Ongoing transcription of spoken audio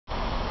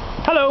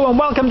Hello and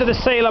welcome to the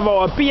sale of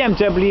our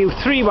BMW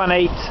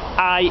 318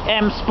 i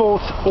M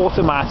Sport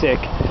Automatic.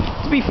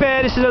 To be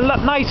fair, this is a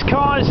nice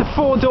car. It's a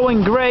 4-door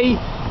in grey,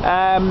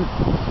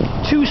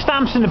 2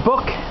 stamps in the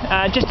book.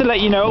 Just to let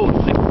you know,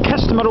 the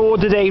customer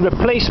ordered a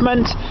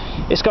replacement.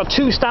 It's got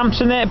 2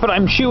 stamps in it, but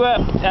I'm sure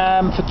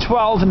for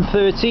 12 and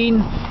 13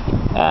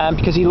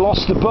 because he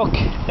lost the book.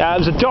 There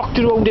was a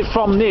doctor who owned it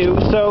from new,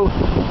 so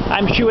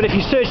I'm sure if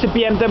you search the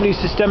BMW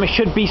system it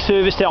should be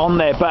serviced on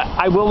there, but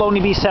I will only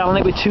be selling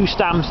it with 2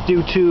 stamps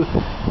due to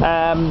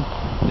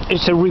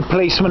it's a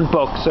replacement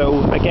book.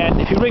 So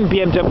again, if you ring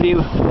BMW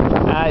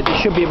they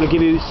should be able to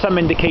give you some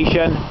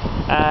indication.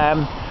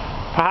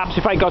 Perhaps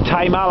if I got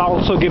time I'll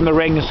also give them a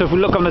ring, so if we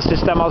look on the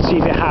system I'll see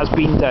if it has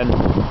been done.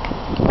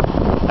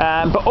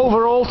 But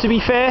overall, to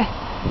be fair,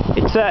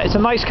 it's a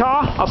nice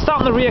car. I'll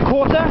start on the rear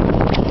quarter,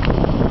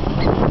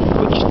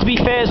 which to be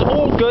fair is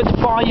all good,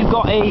 bar you've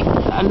got a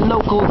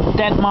local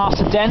dent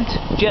master dent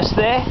just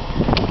there.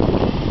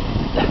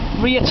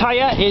 Rear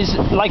tyre is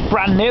like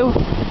brand new,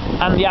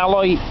 and the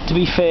alloy, to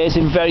be fair, is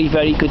in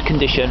very good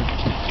condition.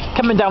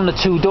 Coming down the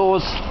 2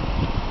 doors,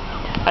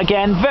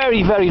 again,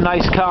 very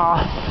nice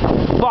car,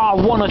 bar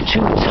 1 or 2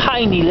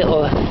 tiny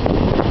little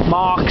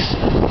marks,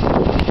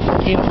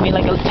 you know what I mean,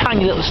 like a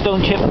tiny little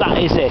stone chip. That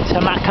is it,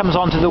 and that comes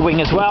onto the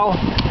wing as well.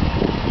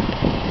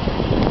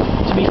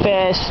 To be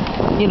fair,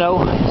 you know,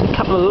 a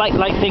couple of light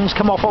things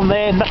come off on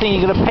there, nothing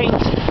you're going to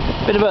paint.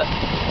 Bit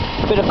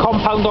of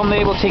compound on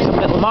there will take some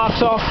little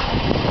marks off.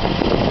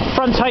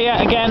 Front tyre,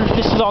 again,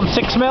 this is on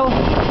 6mm,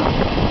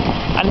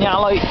 and the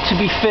alloy, to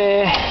be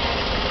fair,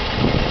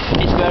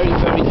 is very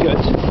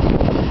good.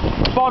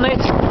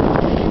 Bonnet,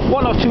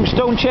 1 or 2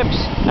 stone chips.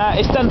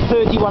 It's done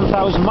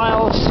 31,000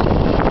 miles,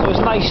 so it's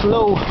nice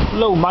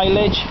low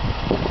mileage.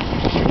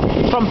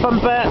 Front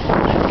bumper,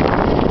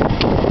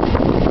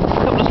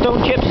 couple of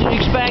stone chips as you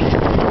expect,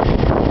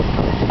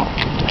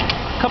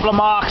 couple of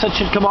marks that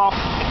should come off.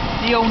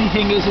 The only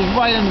thing is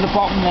right under the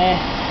bottom there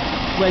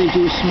where they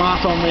do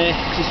smart on there,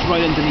 because it's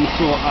right underneath,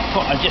 so I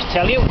thought I'd just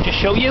tell you, just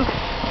show you.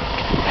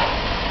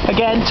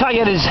 Again,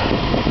 tyre is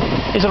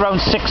around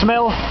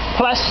 6mm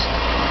plus,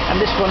 and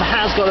this one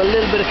has got a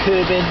little bit of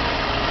curbing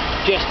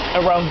just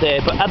around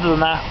there, but other than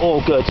that,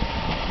 all good.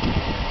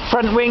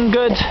 Front wing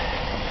good,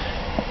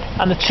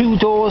 and the 2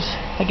 doors,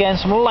 again,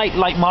 some light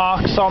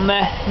marks on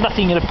there,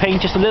 nothing in the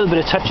paint, just a little bit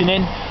of touching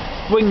in.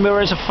 Wing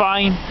mirrors are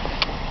fine,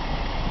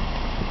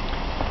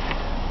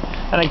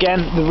 and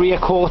again, the rear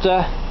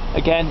quarter,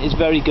 again, is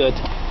very good.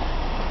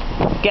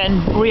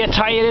 Again, rear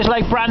tyre is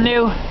like brand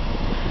new,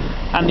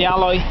 and the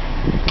alloy,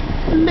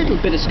 a little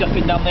bit of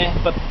scuffing down there,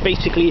 but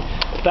basically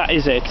that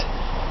is it.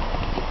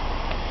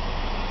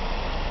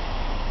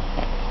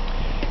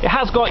 It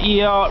has got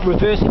your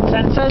reversing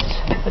sensors,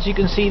 as you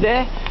can see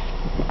there.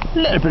 A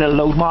little bit of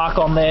load mark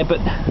on there, but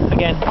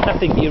again,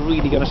 nothing you're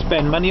really going to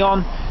spend money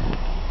on.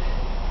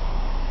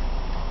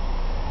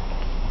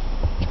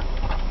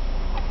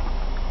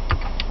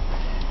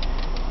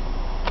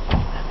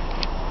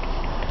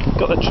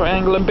 Got the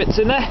triangle and bits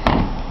in there.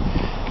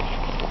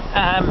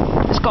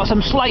 It's got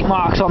some slight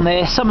marks on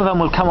there. Some of them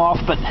will come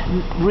off, but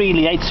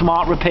really a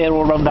smart repair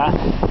all around that,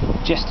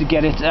 just to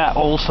get it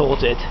all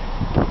sorted.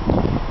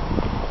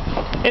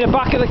 In the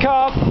back of the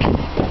car,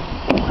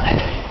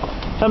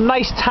 some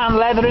nice tan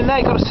leather in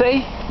there, got to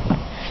say.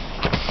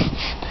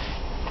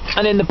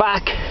 And in the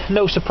back,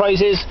 no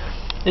surprises.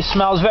 This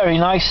smells very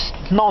nice.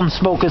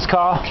 Non-smoker's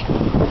car.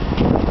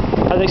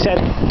 As I said,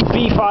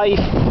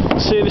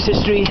 V5 service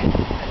history,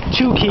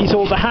 2 keys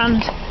all to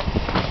hand.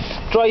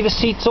 Driver's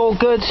seat's all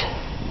good.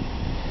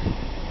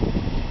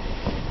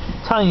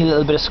 Tiny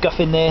little bit of scuff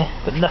in there,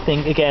 but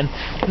nothing, again,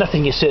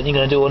 nothing you're certainly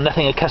going to do, or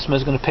nothing a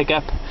customer's going to pick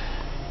up.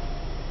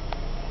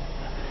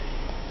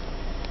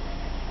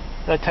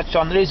 I touched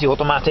on, there is the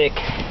automatic,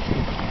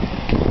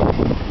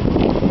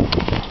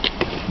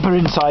 but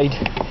inside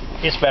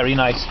it's very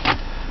nice.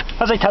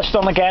 As I touched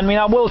on again, I mean,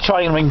 I will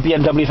try and ring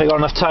BMW if I got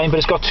enough time, but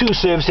it's got 2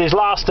 services,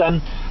 last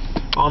done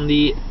on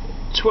the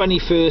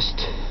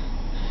 21st,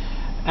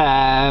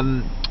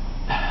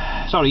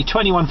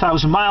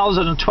 21,000 miles,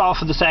 and on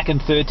 12th of the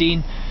 2nd,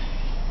 13.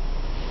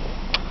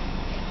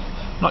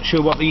 Not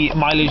sure what the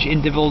mileage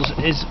intervals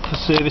is for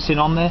servicing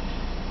on there.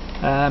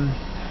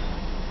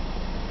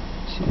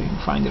 See if we can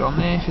find it on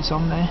there, if it's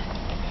on there.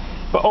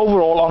 But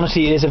overall,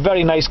 honestly, it is a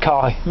very nice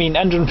car. I mean,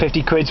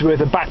 150 quid's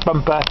worth of back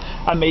bumper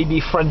and maybe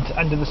front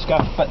under the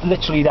scuff, but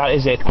literally that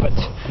is it. But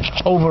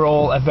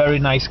overall, a very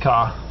nice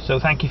car. So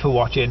thank you for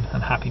watching,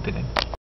 and happy bidding.